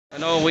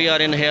Now we are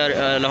in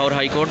here Lahore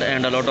High Court,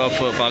 and a lot of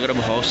Pagrab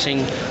housing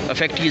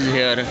affectees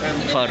here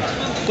for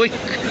quick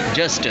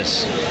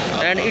justice,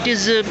 and it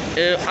is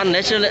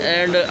unnatural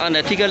and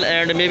unethical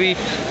and maybe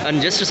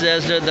injustice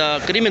as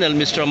the criminal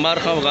Mr. Amar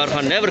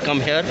Khan never come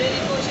here.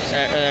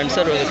 And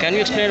sir, can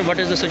you explain what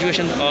is the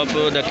situation of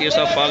the case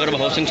of Pagrab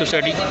Housing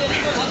Society?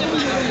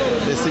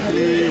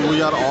 Basically,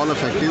 we are all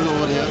affected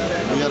over here.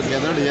 We are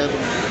gathered here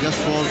just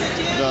for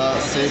the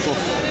sake of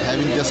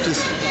having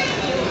justice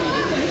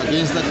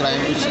against the crime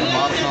which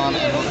Amar Khan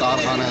and Tar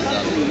Khan has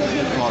done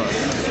for us,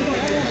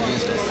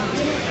 against us.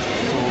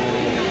 So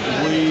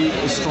we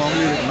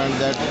strongly recommend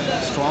that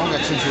strong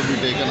action should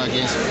be taken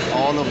against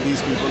all of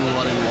these people who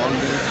are involved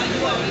in it,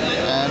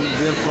 and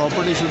their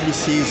property should be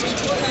seized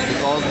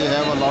because they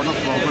have a lot of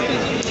property.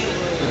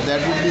 If that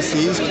would be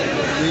seized,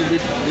 they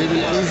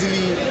will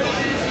easily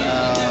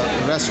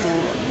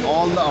restore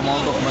all the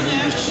amount of money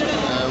which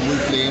we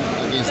claim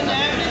against them.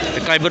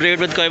 The Khyber rate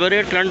with Khyber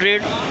rate, current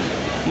rate,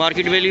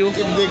 market value? If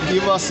they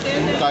give us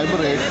in Khyber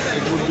rate,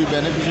 it would be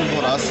beneficial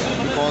for us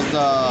because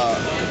the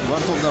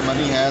worth of the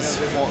money has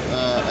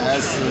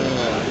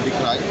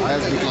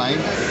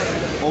declined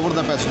over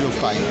the passage of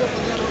time.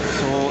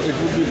 So it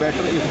would be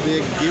better if they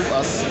give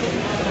us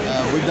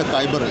with the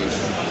Khyber rate.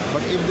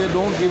 But if they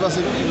don't give us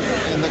it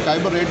in the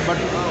Khyber rate, but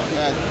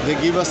they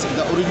give us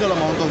the original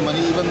amount of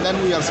money, even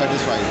then we are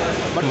satisfied.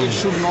 But it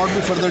should not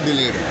be further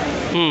delayed.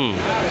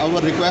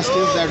 Our request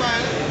is that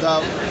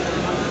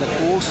the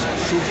courts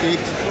should take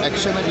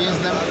action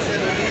against them,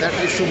 that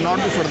it should not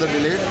be further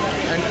delayed,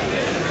 and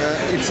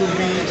it should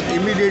be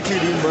immediately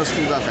reimbursed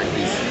to the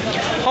affectees.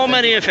 How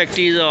many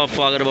affectees of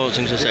Pagrab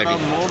Housing Society? There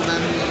are more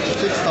than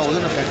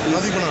 6,000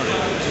 affectees.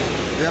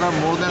 There are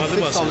more than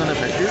 6,000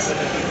 affectees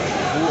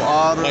who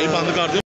are